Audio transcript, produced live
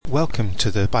Welcome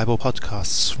to the Bible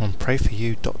podcasts from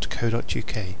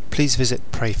prayforyou.co.uk. Please visit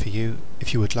Pray For You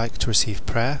if you would like to receive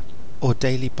prayer or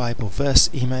daily Bible verse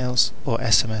emails or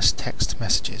SMS text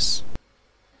messages.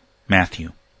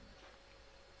 Matthew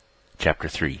chapter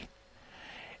 3.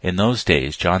 In those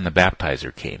days John the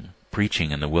Baptizer came,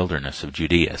 preaching in the wilderness of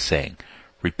Judea, saying,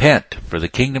 Repent, for the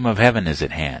kingdom of heaven is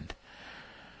at hand.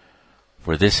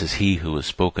 For this is he who was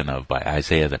spoken of by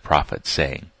Isaiah the prophet,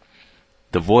 saying,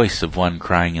 The voice of one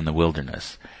crying in the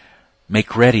wilderness,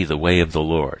 Make ready the way of the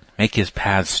Lord, make his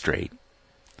paths straight.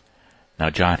 Now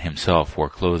John himself wore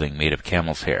clothing made of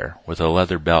camel's hair, with a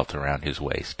leather belt around his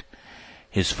waist.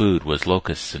 His food was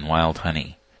locusts and wild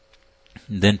honey.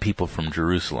 Then people from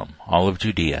Jerusalem, all of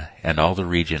Judea, and all the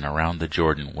region around the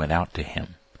Jordan went out to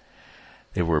him.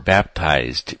 They were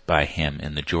baptized by him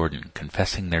in the Jordan,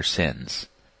 confessing their sins.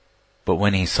 But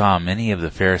when he saw many of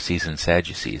the Pharisees and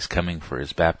Sadducees coming for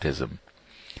his baptism,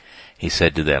 he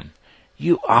said to them,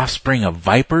 You offspring of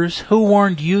vipers, who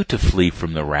warned you to flee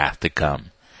from the wrath to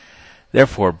come?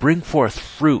 Therefore bring forth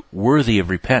fruit worthy of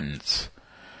repentance.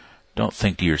 Don't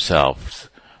think to yourselves,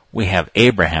 We have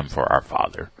Abraham for our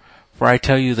father. For I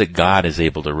tell you that God is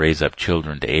able to raise up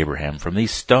children to Abraham from these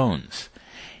stones.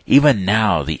 Even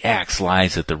now the axe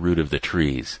lies at the root of the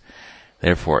trees.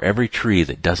 Therefore every tree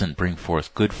that doesn't bring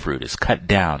forth good fruit is cut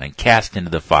down and cast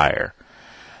into the fire.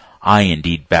 I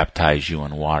indeed baptize you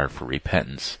in water for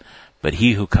repentance, but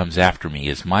he who comes after me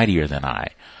is mightier than I,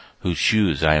 whose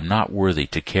shoes I am not worthy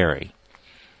to carry.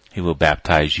 He will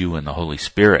baptize you in the Holy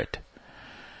Spirit.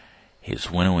 His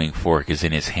winnowing fork is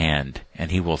in his hand, and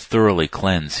he will thoroughly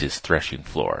cleanse his threshing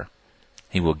floor.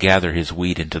 He will gather his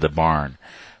wheat into the barn,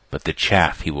 but the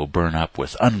chaff he will burn up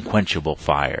with unquenchable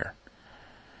fire.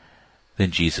 Then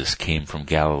Jesus came from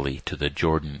Galilee to the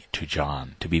Jordan to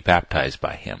John to be baptized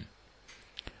by him.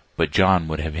 But John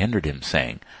would have hindered him,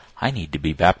 saying, I need to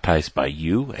be baptized by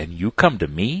you, and you come to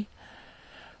me?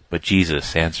 But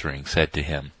Jesus, answering, said to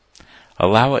him,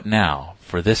 Allow it now,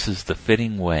 for this is the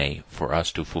fitting way for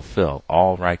us to fulfill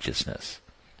all righteousness.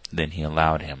 Then he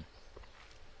allowed him.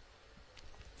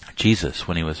 Jesus,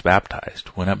 when he was baptized,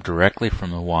 went up directly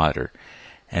from the water,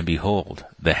 and behold,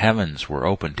 the heavens were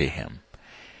opened to him.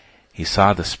 He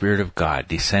saw the Spirit of God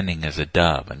descending as a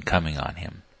dove and coming on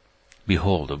him.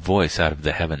 Behold, a voice out of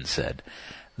the heavens said,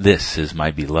 This is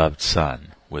my beloved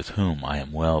Son, with whom I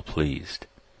am well pleased.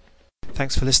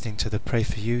 Thanks for listening to the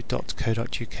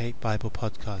prayforyou.co.uk Bible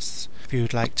podcasts. If you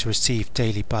would like to receive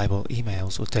daily Bible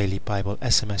emails or daily Bible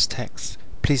SMS texts,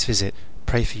 please visit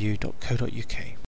prayforyou.co.uk.